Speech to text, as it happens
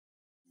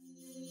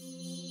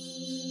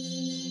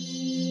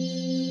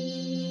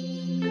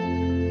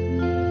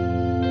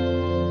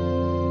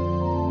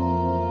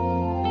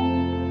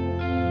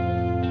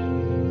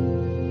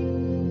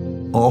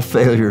all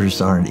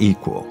failures aren't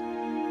equal.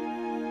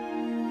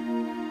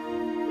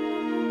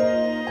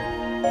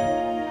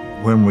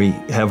 When we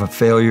have a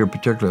failure,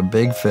 particularly a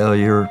big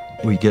failure,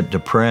 we get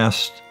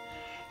depressed,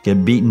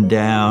 get beaten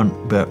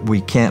down, but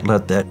we can't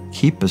let that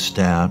keep us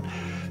down.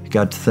 You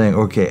got to think,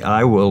 okay,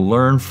 I will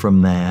learn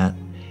from that,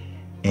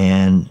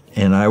 and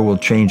I will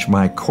change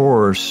my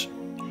course.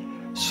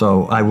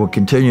 So I will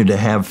continue to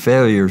have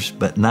failures,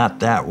 but not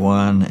that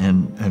one,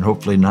 and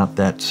hopefully not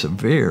that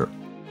severe.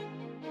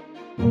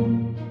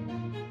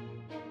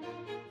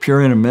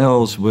 Purina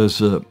Mills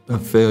was a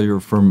failure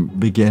from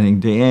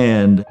beginning to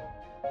end.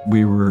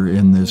 We were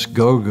in this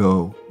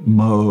go-go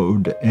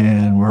mode,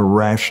 and we're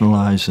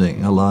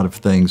rationalizing a lot of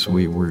things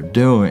we were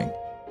doing.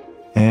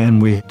 And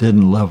we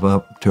didn't live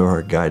up to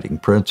our guiding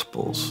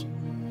principles.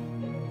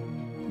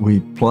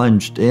 We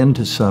plunged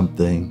into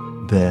something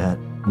that,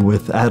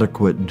 with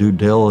adequate due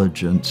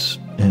diligence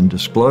and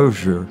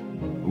disclosure,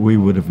 we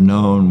would have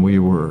known we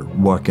were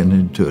walking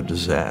into a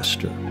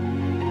disaster.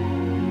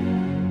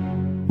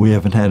 We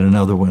haven't had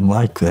another one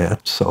like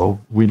that, so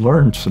we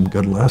learned some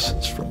good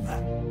lessons from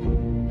that.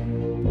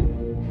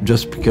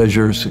 Just because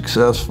you're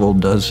successful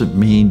doesn't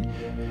mean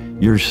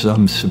you're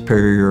some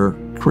superior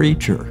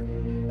creature.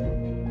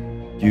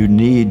 You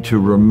need to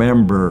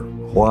remember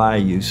why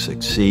you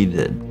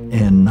succeeded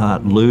and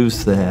not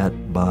lose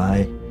that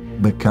by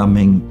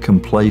becoming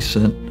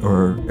complacent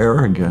or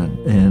arrogant.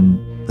 And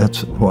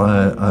that's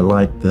why I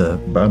like the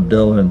Bob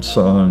Dylan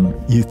song,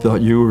 "You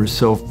Thought You Were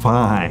So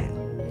Fine.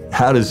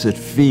 How does it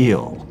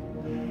feel?"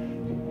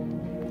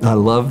 I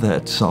love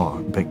that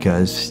song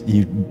because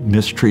you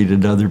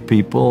mistreated other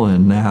people,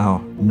 and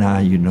now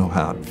you know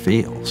how it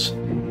feels.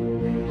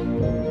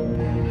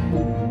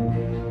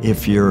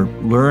 If you're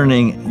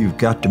learning, you've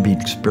got to be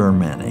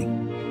experimenting.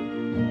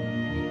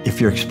 If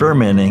you're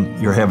experimenting,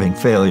 you're having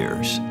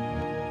failures.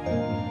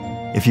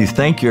 If you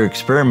think you're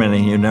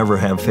experimenting, you never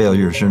have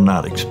failures, you're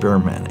not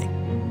experimenting.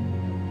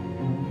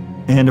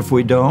 And if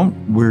we don't,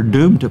 we're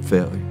doomed to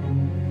failure.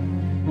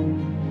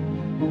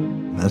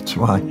 That's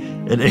why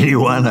at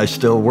 81, I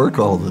still work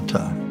all the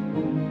time.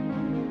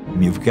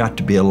 You've got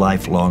to be a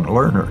lifelong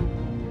learner.